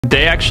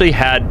They actually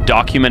had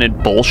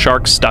documented bull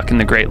sharks stuck in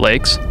the Great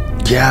Lakes.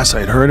 Yes,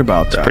 I'd heard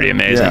about that. It's pretty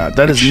amazing. Yeah,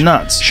 that is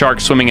nuts.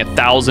 Sharks swimming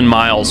 1,000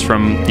 miles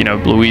from,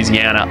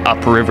 Louisiana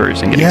up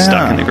rivers and getting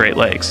stuck in the Great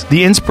Lakes.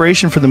 The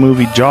inspiration for the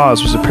movie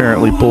Jaws was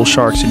apparently bull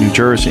sharks in New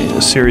Jersey,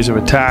 a series of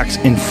attacks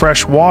in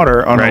fresh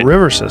water on a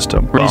river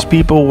system. These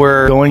people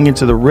were going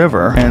into the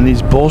river, and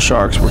these bull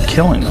sharks were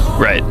killing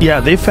them. Right.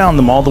 Yeah, they found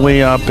them all the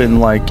way up in,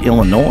 like,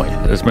 Illinois.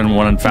 There's been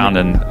one found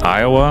in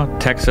Iowa,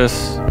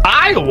 Texas.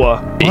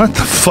 Iowa? What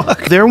the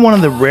fuck? They're one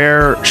of the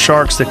rare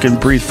sharks that can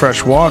breathe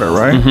fresh water,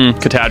 right? Mm-hmm.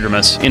 Catadromous.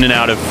 In and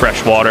out of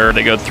fresh water.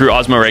 They go through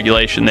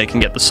osmoregulation. They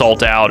can get the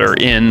salt out or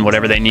in,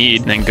 whatever they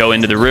need, and then go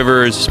into the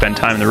rivers, spend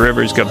time in the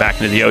rivers, go back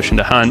into the ocean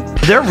to hunt.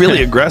 They're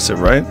really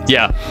aggressive, right?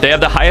 Yeah. They have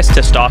the highest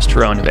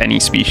testosterone of any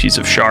species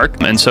of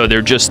shark, and so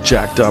they're just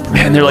jacked up.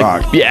 And they're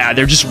like,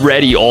 they're just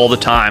ready all the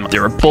time.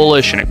 They're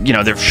bullish, and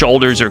their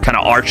shoulders are kind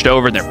of arched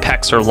over, and their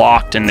pecs are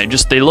locked, and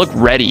they look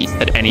ready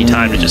at any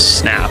time to just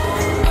snap.